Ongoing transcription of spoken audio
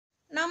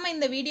நாம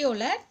இந்த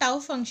வீடியோல tau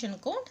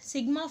ஃபங்க்ஷனுக்கும்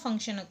சிக்மா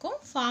ஃபங்க்ஷனுக்கும்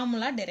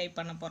ஃபார்முலா டெரைவ்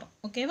பண்ண போறோம்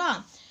ஓகேவா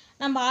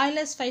நம்ம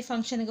Euler's 5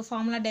 ஃபங்க்ஷனுக்கு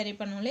ஃபார்முலா டெரைவ்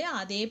பண்ணோம் இல்லையா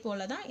அதே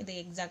போல தான் இது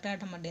எக்ஸாக்ட்டா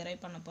நம்ம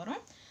டெரைவ் பண்ண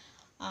போறோம்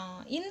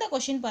இந்த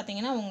क्वेश्चन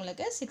பாத்தீங்கன்னா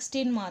உங்களுக்கு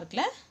 16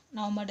 மார்க்ல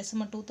நவம்பர்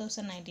டிசம்பர்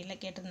 2019 ல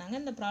கேட்டிருந்தாங்க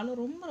இந்த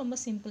ப்ராப்ளம் ரொம்ப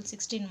சிம்பிள்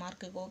 16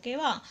 மார்க்குக்கு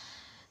ஓகேவா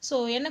So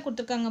என்ன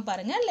கொடுத்திருக்காங்க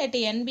பாருங்க let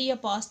n be a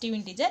positive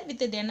integer with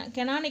the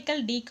canonical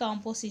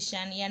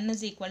decomposition n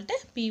is equal to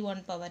p1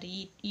 power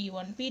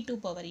e1 p2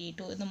 power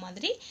e2 இந்த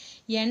மாதிரி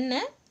n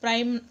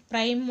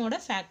prime ஓட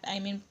fact I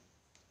mean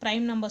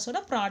prime numbers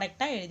ஓட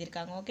ப்ராடக்ட்டா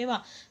எழுதிருக்காங்க ஓகேவா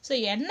சோ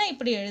n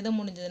இப்படி எழுத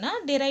முடிஞ்சதுனா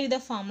derive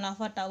the formula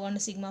for tau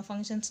and sigma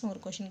functions னு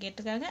ஒரு क्वेश्चन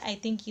கேட்டிருக்காங்க I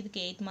think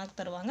இதுக்கு 8 மார்க்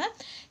தருவாங்க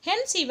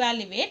hence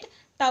evaluate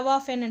tau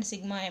of n and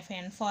sigma of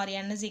n for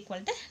n is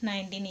equal to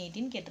 19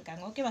 18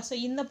 கேட்டிருக்காங்க ஓகேவா சோ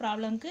இந்த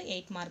ப்ராப்ளம்க்கு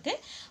 8 மார்க்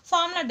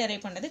ஃபார்முலா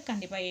டெரைவ் பண்றது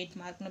கண்டிப்பா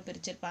 8 மார்க்னு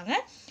பிரிச்சிருப்பாங்க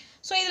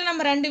சோ இதுல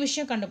நம்ம ரெண்டு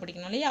விஷயம்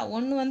கண்டுபிடிக்கணும் இல்லையா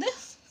ஒன்னு வந்து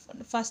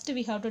first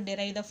we have to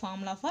derive the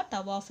formula for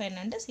tau of n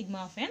and sigma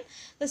of n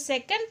the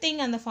second thing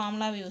and the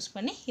formula we use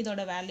பண்ணி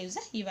இதோட values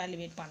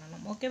evaluate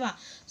பண்ணனும் ஓகேவா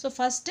so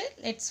first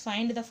let's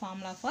find the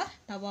formula for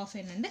tau of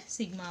n and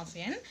sigma of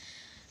n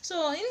so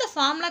இந்த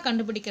formula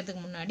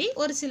கண்டுபிடிக்கிறதுக்கு முன்னாடி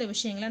ஒரு சில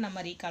விஷயங்களை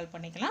நம்ம ரீகால்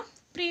பண்ணிக்கலாம்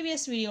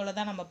previous வீடியோல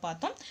தான் நம்ம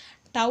பார்த்தோம்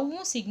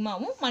tauவும்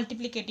sigmaவும்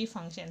multiplicative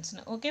functions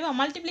ஓகேவா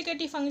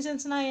multiplicative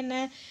functions னா என்ன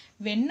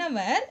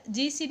whenever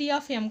gcd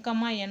of m,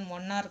 n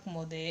 1 ஆ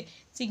இருக்கும்போது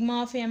sigma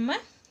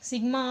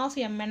of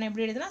m என்ன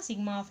எப்படி எழுதலாம்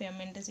sigma of m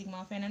into sigma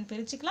of n ன்னு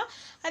பிரிச்சுக்கலாம்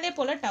அதே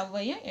போல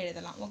tauவையும்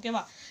எழுதலாம்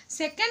ஓகேவா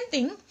செகண்ட்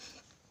திங்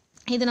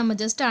இது நம்ம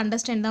ஜஸ்ட்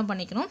அண்டர்ஸ்டாண்ட் தான்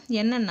பண்ணிக்கணும்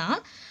என்னன்னா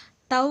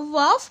tau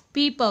of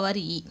p power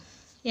e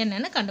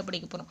என்னன்னு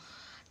கண்டுபிடிக்க போறோம்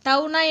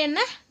tauனா என்ன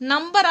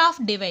number of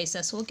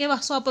divisors ஓகேவா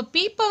சோ அப்ப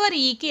p power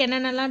e க்கு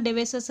என்னென்னலாம்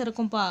divisors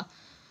இருக்கும்பா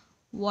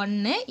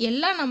 1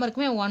 எல்லா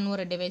நம்பருக்குமே 1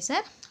 ஒரு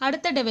divisor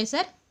அடுத்த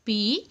divisor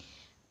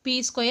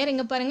p square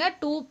இங்க பாருங்க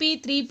 2p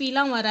 3p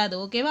லாம் வராது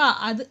ஓகேவா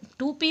அது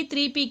 2p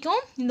 3p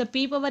க்கும் இந்த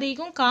p power e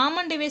க்கும்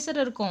காமன் divisor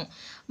இருக்கும்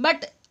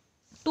பட்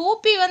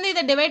 2p வந்து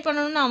இத டிவைட்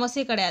பண்ணனும்னு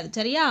அவசியம் கிடையாது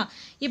சரியா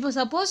இப்போ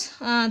சப்போஸ்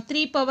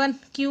 3 பவர்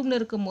கியூப்ல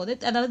இருக்கும்போது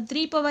அதாவது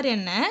 3 பவர்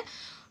என்ன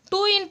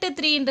 2 into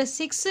 3 into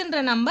 6 என்ற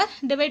நம்பர்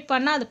டிவைட்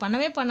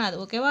பண்ணவே பண்ணாது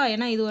ஓகேவா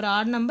ஏனா இது ஒரு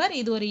ஆட் நம்பர்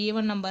இது ஒரு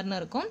ஈவன் நம்பர்னு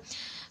இருக்கும்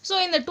சோ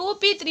இந்த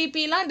 2p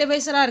 3p லாம்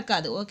டிவைசரா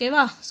இருக்காது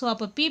ஓகேவா சோ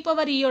அப்ப p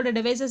பவர் e யோட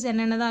டிவைசஸ்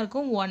என்னென்னதா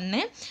இருக்கும்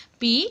 1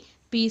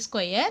 p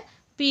square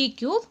p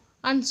cube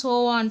and so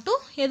on to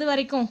எது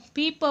வரைக்கும்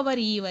p power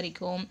e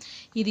வரைக்கும்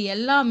இது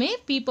எல்லாமே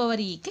p power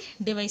e க்கு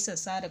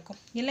டிவைசஸ் ஆ இருக்கும்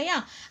இல்லையா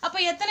அப்ப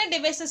எத்தனை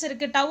டிவைசஸ்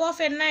இருக்கு tau of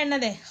n னா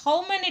என்னது how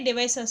many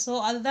devices so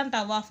அதுதான்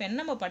tau of n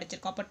நம்ம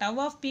படிச்சிருக்கோம் அப்ப tau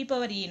of p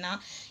power e னா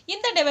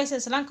இந்த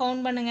டிவைசஸ் எல்லாம்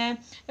கவுண்ட் பண்ணுங்க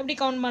எப்படி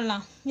கவுண்ட்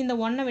பண்ணலாம் இந்த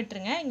 1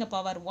 விட்டுருங்க இங்க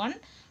power 1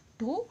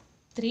 2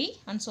 3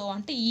 and so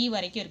on to e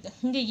வரைக்கும் இருக்கு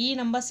இங்க e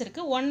நம்பர்ஸ்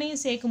இருக்கு 1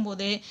 ஐயும்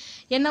சேர்க்கும்போது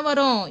என்ன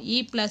வரும் e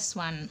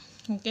 + 1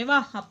 ஓகேவா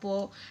அப்போ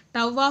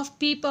tau of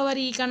p power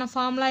e கான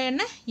ஃபார்முலா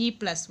என்ன e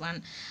 + 1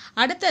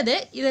 அடுத்து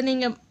இத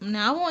நீங்க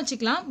ஞாபகம்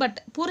வச்சுக்கலாம் பட்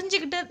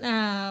புரிஞ்சிக்கிட்டு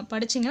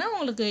படிச்சீங்கன்னா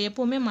உங்களுக்கு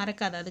எப்பவுமே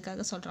மறக்காது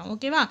அதுக்காக சொல்றேன்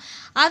ஓகேவா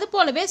அது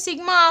போலவே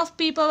sigma of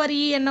p power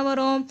e என்ன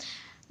வரும்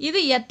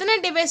இது எத்தனை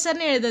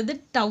டிவைசர்னு எழுதுறது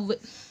tau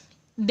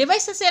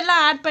டிவைசஸ்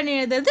எல்லாம் ஆட் பண்ணி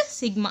எழுதுறது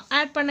sigma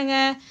ஆட் பண்ணுங்க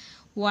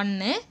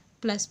 1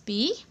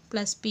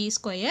 plus p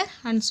square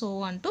and so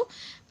on to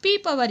p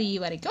power e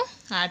வரைக்கும்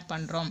ஆட்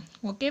பண்றோம்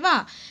ஓகேவா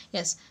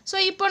எஸ் சோ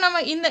இப்போ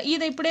நம்ம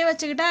இத இப்படியே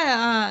வச்சுக்கிட்டா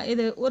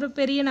இது ஒரு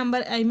பெரிய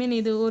நம்பர் ஐ மீன்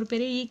இது ஒரு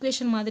பெரிய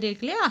ஈக்குவேஷன் மாதிரி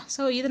இருக்குலையா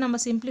சோ இது நம்ம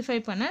சிம்பிளிஃபை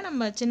பண்ண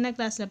நம்ம சின்ன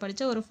கிளாஸ்ல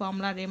படிச்ச ஒரு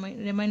ஃபார்முலா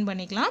ரிமைண்ட்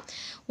பண்ணிக்கலாம்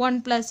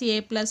 1 plus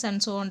a plus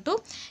and so on to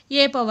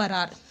a power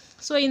r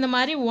so இந்த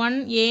மாதிரி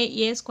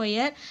 1a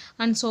square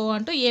and so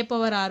on to a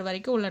power r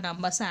வரைக்கும் உள்ள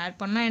நம்பர்ஸ் ஆட்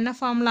பண்ணா என்ன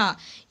ஃபார்முலா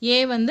a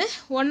வந்து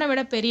 1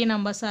 விட பெரிய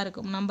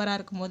நம்பரா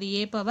இருக்கும்போது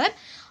a power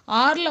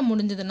r ல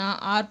முடிஞ்சதுனா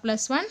r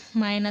plus 1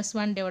 minus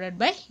 1 divided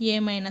by a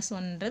minus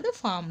 1 ன்றது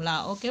ஃபார்முலா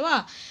ஓகேவா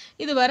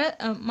இது வர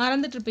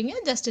மறந்துட்டு இருப்பீங்க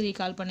ஜஸ்ட்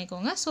ரீகால்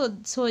பண்ணிக்கோங்க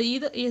so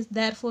இது is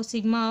therefore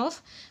sigma of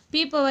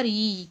p power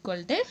e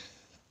equal to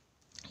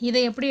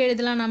இதை எப்படி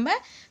எழுதலாம் நம்ம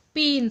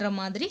p ன்ற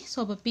மாதிரி so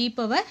அப்ப p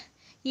power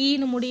e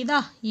னு முடியுதா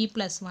e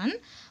plus 1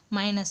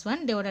 minus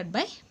 1 divided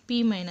by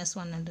p minus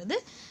 1 ன்றது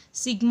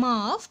sigma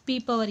of p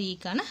power e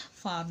கான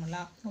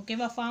ஃபார்முலா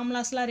ஓகேவா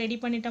ஃபார்முலாஸ்லாம் ready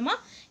பண்ணிட்டோமா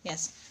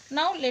S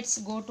now let's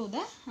go to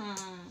the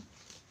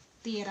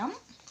theorem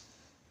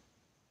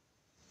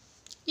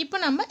இப்போ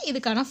நம்ம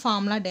இதுக்கான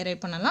ஃபார்முலா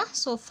டெரைவ் பண்ணலாம்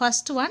so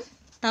first one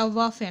tau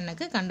of n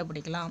க்கு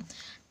கண்டுபிடிக்கலாம்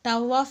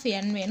tau of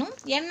n வேணும்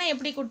n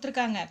எப்படி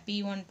கொடுத்திருக்காங்க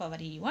p1 power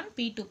e1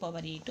 p2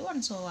 power e2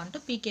 and so on to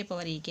pk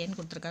power ek ன்னு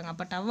கொடுத்திருக்காங்க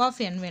அப்ப tau of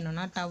n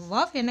வேணும்னா tau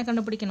of n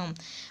கண்டுபிடிக்கணும்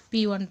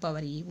p1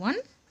 power e1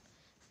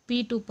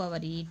 p2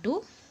 power e2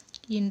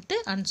 into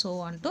and so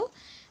on to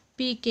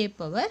pk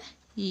power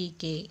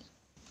ek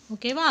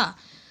ஓகேவா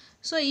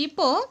so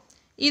இப்போ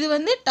இது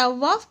வந்து tau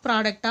of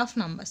product of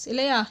numbers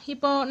இல்லையா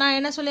இப்போ நான்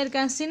என்ன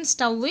சொல்லிருக்கேன் since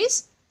tau is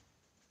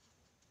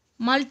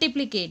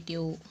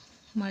multiplicative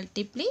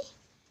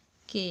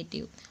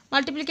multiplicative.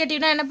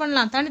 Multiplicative என்ன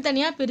பண்ணலாம்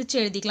தனித்தனியா பிரிச்சு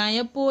எழுதிக்கலாம்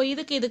எப்போ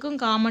இதுக்கும்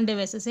காமன்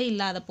டிவைசஸே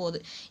இல்லாத போது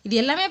இது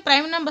எல்லாமே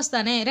பிரைம் நம்பர்ஸ்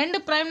தானே ரெண்டு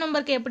பிரைம்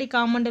நம்பருக்கு எப்படி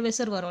காமன்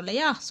டிவைசர் வரும்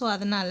இல்லையா சோ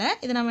அதனால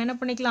இது நம்ம என்ன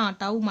பண்ணிக்கலாம்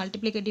tau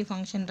multiplicative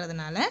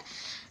ஃபங்க்ஷன்றதனால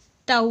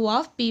tau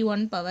of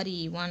p1 power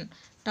e1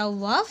 tau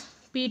of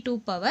p2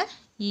 power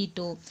e2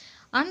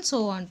 and so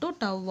on to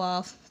tau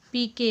of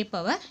pk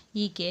power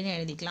ek னு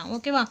எழுதிக்கலாம்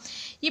ஓகேவா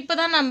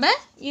இப்போதான் நம்ம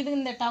இது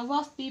இந்த tau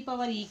of p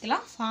power e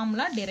க்குலாம்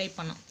ஃபார்முலா டிரைவ்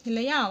பண்ணோம்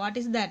இல்லையா what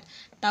is that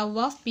tau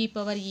of p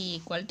power e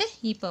equal to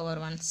e power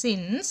 1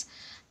 since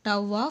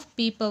tau of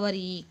p power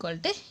e equal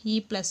to e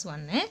plus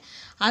 1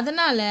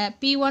 அதனால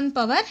p1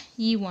 power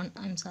e1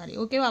 I'm sorry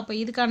ஓகேவா அப்ப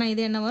இதுக்கான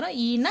இது என்ன வரும்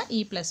e னா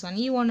e plus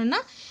 1 e1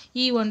 னா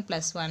e1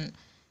 plus 1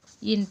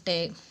 into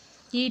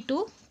e2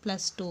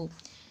 plus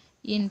 2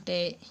 into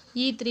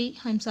e3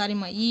 I'm sorry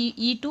ma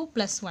e2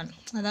 plus 1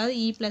 அதாவது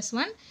e plus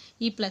 1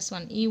 e plus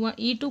 1 e1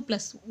 e2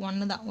 plus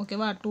 1 தான்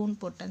ஓகேவா 2 ன்னு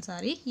போட்டேன்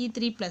sorry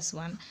e3 plus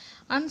 1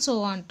 and so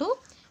on to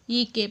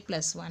ek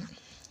plus 1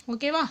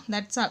 ஓகேவா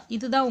that's all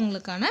இதுதான்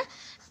உங்களுக்கான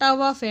tau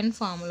of n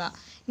formula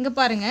இங்க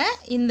பாருங்க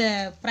இந்த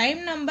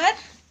பிரைம் நம்பர்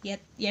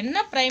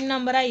என்ன பிரைம்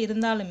நம்பரா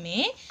இருந்தாலுமே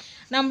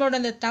நம்மளோட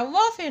இந்த tau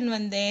of n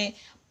வந்து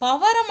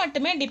பவரை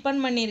மட்டுமே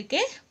டிபெண்ட்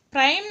பண்ணிருக்கு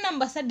prime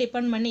numbers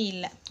depend பண்ணி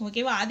இல்ல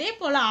ஓகேவா அதே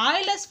போல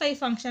Euler's 5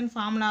 function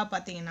formula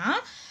பாத்தீங்கன்னா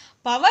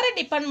பவரை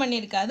டிபெண்ட்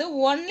பண்ணிருக்காது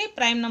only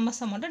prime numbers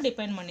மட்டும்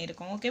டிபெண்ட்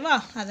பண்ணிருக்கும் ஓகேவா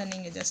அத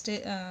நீங்க ஜஸ்ட்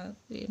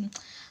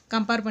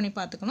கம்பேர் பண்ணி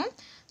பாத்துக்கணும்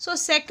so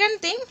second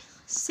thing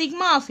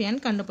sigma of n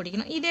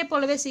கண்டுபிடிக்கணும் இதே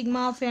போலவே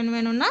sigma of n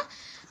வேணும்னா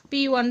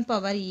p1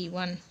 power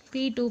e1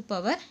 p2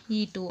 power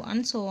e2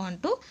 and so on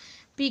to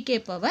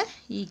pk power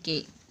ek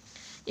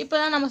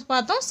இப்போதான் நம்ம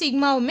பார்த்தோம்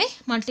சிக்மாவுமே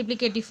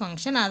மல்டிப்ளிகேட்டிவ்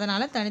ஃபங்க்ஷன்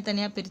அதனால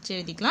தனித்தனியா பிரிச்சு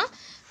எழுதிக்கலாம்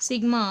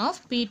sigma of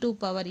p2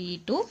 power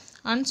e2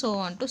 and so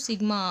on to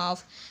sigma of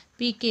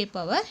pk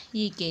power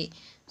ek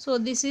so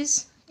this is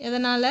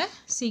எதனால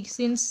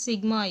since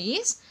sigma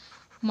is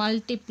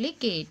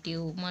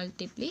multiplicative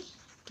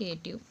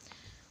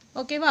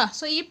ஓகேவா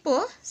so இப்போ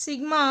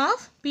sigma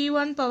of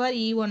p1 power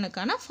e1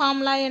 க்கான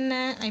ஃபார்முலா என்ன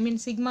I mean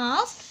sigma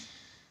of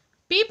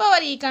p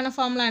power e கான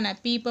formula என்ன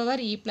p power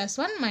e plus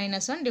 1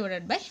 minus 1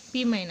 divided by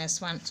p minus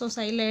 1 so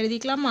சைடுல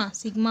எழுதிக்கலாமா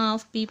sigma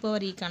of p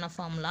power e கான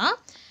formula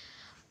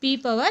p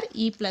power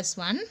e plus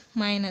 1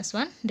 minus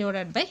 1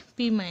 divided by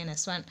p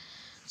minus 1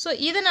 so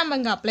இது நம்ம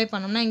இங்க apply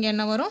பண்ணோம்னா இங்க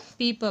என்ன வரும்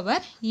p power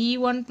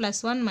e1 plus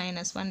 1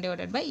 minus 1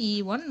 divided by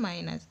e1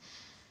 minus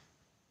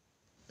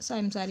so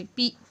I'm sorry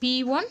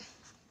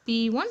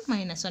p1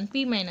 minus 1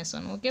 p minus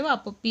 1 ஓகேவா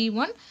அப்போ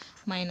p1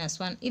 minus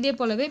 1 இதே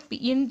போலவே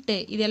int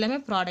இது எல்லாமே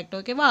ப்ராடக்ட்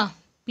ஓகேவா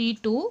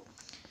p2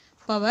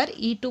 power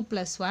e2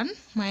 plus 1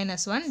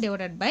 minus 1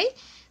 divided by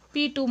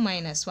p2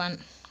 minus 1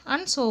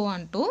 and so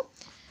on to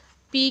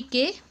pk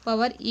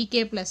power ek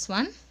plus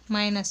 1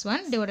 minus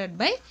 1 divided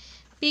by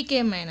pk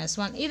minus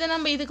 1 இதை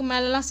நம்ம இதுக்கு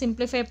மேலலாம்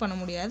simplify பண்ண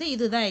முடியாது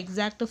இதுதான்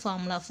exact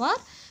formula for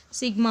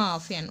sigma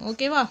of n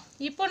ஓகேவா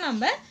இப்போ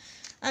நம்ம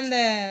அந்த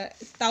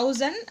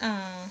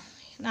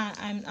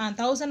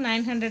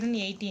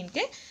 1918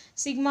 க்கு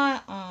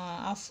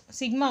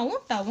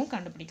சிக்மாவும் டவும்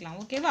கண்டுபிடிக்கலாம்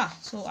ஓகேவா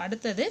சோ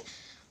அடுத்து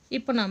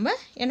இப்போ நம்ம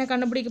என்ன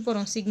கண்டுபிடிக்க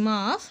போறோம் sigma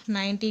of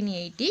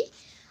 1980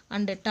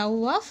 and tau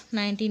of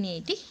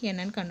 1980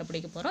 என்னன்னு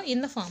கண்டுபிடிக்க போறோம்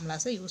இந்த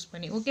ஃபார்முலாஸை யூஸ்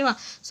பண்ணி ஓகேவா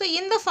சோ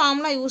இந்த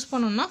ஃபார்முலா யூஸ்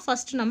பண்ணனும்னா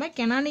ஃபர்ஸ்ட் நம்ம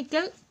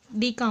canonical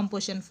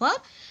decomposition for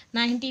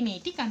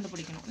 1980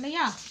 கண்டுபிடிக்கணும்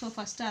இல்லையா சோ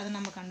ஃபர்ஸ்ட் அத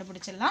நம்ம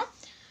கண்டுபிடிச்சிடலாம்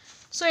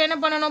சோ என்ன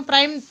பண்ணனும்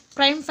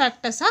prime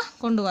factors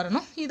கொண்டு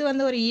வரணும் இது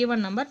வந்து ஒரு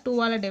ஈவன் நம்பர் 2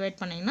 ஆல டிவைட்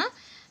பண்ணீங்கன்னா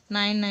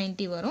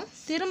 990 வரும்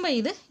திரும்ப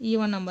இது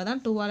ஈவன் நம்பர்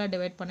தான் 2 ஆல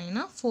டிவைட்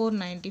பண்ணீங்கன்னா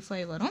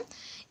 495 வரும்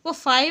இப்போ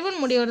 5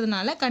 ன்னு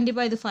முடியறதுனால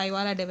கண்டிப்பா இது 5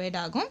 ஆல டிவைட்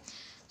ஆகும்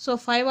சோ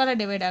 5 ஆல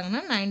டிவைட் ஆகுனா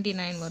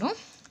 99 வரும்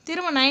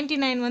திரும்ப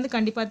 99 வந்து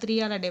கண்டிப்பா 3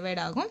 ஆல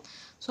டிவைட் ஆகும்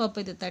சோ அப்ப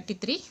இது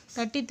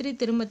 33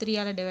 திரும்ப 3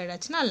 ஆல டிவைட்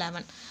ஆச்சுனா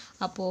 11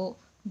 அப்போ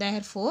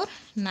therefore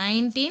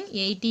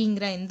 1980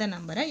 ங்கற இந்த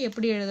நம்பரை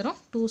எப்படி எழுதுறோம்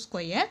 2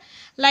 ஸ்கொயர்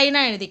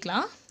லைனா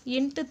எழுதிக்கலாம்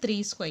into 3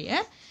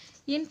 ஸ்கொயர்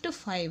into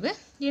 5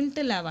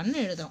 into 11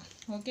 ன்னு எழுதுறோம்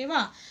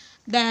ஓகேவா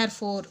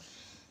therefore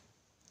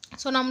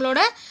so நம்மளோட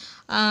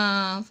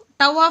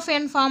tau of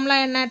n ஃபார்முலா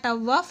என்ன tau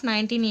of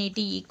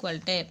 1980 equal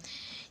to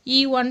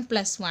e1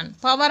 plus 1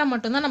 பவரை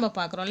மட்டும் தான் நம்ம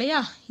பார்க்கறோம் இல்லையா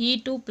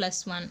e2 plus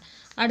 1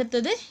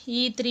 அடுத்து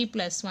e3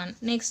 plus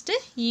 1 next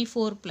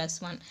e4 plus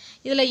 1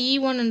 இதுல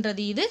e1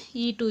 ன்றது இது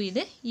e2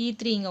 இது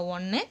e3 இங்க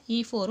 1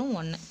 e4 உம்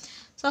 1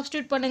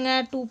 சப்ஸ்டிட்யூட் பண்ணுங்க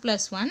 2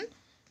 plus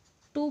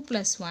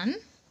 1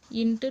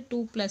 into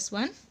 2 plus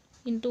 1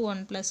 into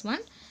 1 plus 1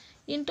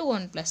 into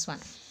 1 plus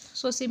 1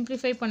 so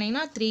simplify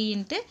பண்ணீங்கன்னா 3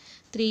 into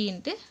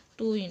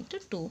 2 into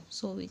 2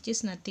 so which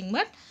is nothing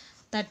but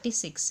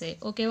 36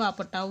 ஓகேவா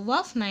அப்ப tau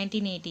of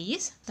 1980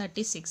 is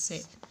 36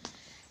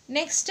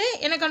 next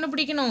என்ன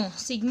கண்டுபிடிக்கணும்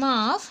sigma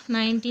of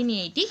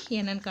 1980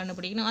 என்னன்னு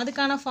கண்டுபிடிக்கணும்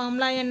அதுக்கான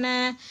ஃபார்முலா என்ன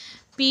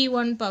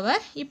p1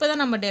 பவர்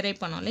இப்போதான் நம்ம டெரைவ்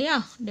பண்ணோம் இல்லையா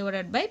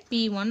divided by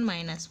p1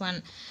 minus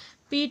 1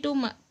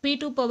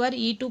 p2 power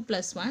e2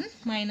 plus 1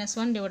 minus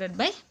 1 divided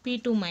by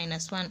p2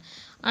 minus 1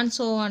 and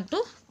so on to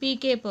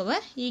pk power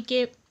ek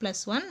plus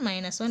 1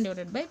 minus 1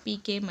 divided by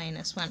pk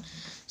minus 1.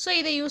 So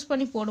இதை use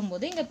பண்ணி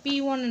போடும்போது இங்கே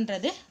p1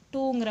 என்றது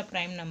 2ங்கிற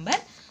prime number.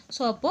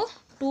 So அப்போ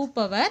 2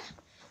 power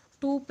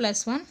 2 plus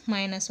 1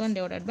 minus 1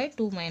 divided by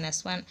 2 minus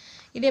 1.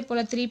 இதே போல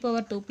 3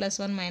 power 2 plus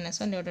 1 minus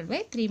 1 divided by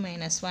 3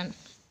 minus 1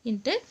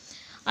 into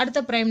அடுத்த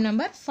prime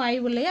number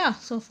 5 இல்லையா?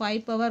 So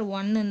 5 power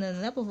 1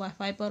 இருந்தது. அப்போ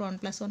 5 power 1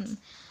 plus 1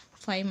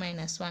 5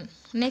 minus 1.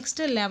 Next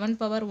 11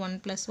 power 1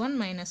 plus 1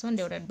 minus 1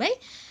 divided by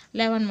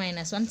 11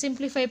 minus 1.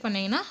 Simplify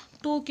பண்ணீங்கன்னா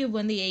 2 cube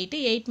வந்து 8.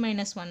 8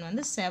 minus 1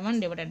 வந்து 7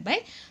 divided by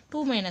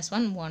 2 minus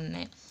 1 1.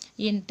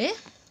 Into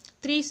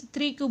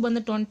 3 cube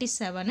வந்து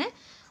 27.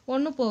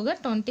 1 போக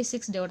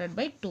 26 divided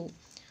by 2.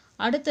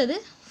 அடுத்தது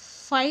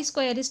 5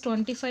 square is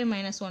 25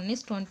 minus 1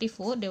 is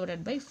 24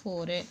 divided by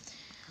 4.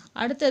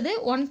 அடுத்தது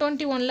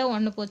 121ல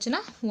 1 போச்சுன்னா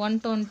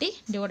 120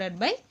 divided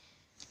by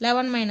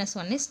 11 minus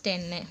 1 is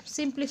 10.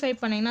 Simplify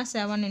பண்ணீங்கன்னா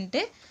 7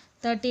 into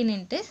 13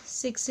 into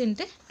 6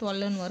 into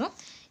 12 வரும்.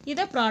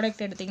 இதை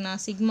ப்ராடக்ட் எடுத்திங்கன்னா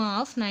sigma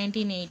of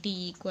 1980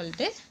 equal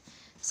to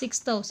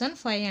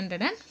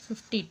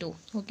 6552.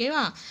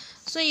 ஓகேவா?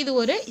 ஸோ இது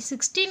ஒரு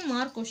 16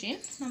 மார்க் கொஷின்.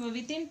 நம்ம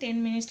வித்தின் 10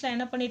 மினிட்ஸில்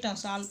என்ன பண்ணிட்டோம்,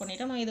 சால்வ்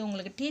பண்ணிட்டோம். நான் இது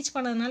உங்களுக்கு டீச்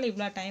பண்ணதுனால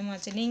இவ்வளோ டைம்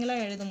ஆச்சு.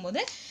 நீங்களாக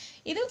எழுதும்போது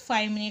இது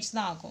 5 மினிட்ஸ்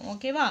தான் ஆகும்.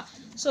 ஓகேவா?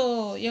 ஸோ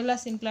எவ்வளோ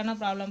சிம்பிளான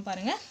ப்ராப்ளம்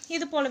பாருங்கள்.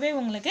 இது போலவே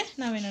உங்களுக்கு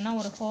நான் வேணும்னா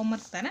ஒரு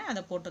ஹோம்ஒர்க் தரேன்,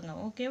 அதை போட்டுங்க.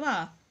 ஓகேவா?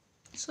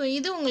 ஸோ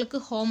இது உங்களுக்கு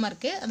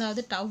ஹோம்ஒர்க்கு.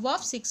 அதாவது டவ்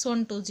ஆஃப்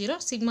 6120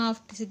 சிக்மா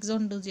ஆஃப்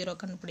 6120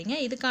 கண்டுபிடிங்க.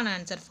 இதுக்கான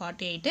ஆன்சர்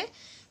 48.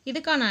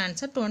 இதுக்கான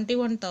ஆன்சர்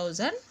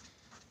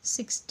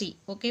 21,060.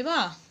 ஓகேவா?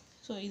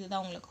 ஸோ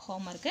இதுதான் உங்களுக்கு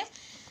ஹோம்ஒர்க்கு.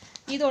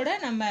 இதோட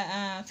நம்ம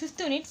 5th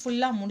யூனிட்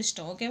ஃபுல்லாக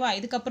முடிச்சிட்டோம். ஓகேவா?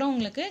 இதுக்கப்புறம்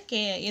உங்களுக்கு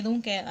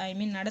எதுவும்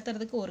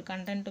நடத்துறதுக்கு ஒரு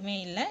கண்டென்ட்டுமே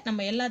இல்லை.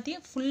 நம்ம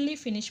எல்லாத்தையும் ஃபுல்லி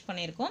ஃபினிஷ்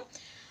பண்ணியிருக்கோம்.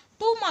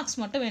 2 மார்க்ஸ்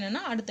மட்டும்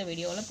வேணும்னா அடுத்த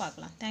வீடியோவில்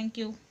பார்க்கலாம்.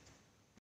 தேங்க்யூ.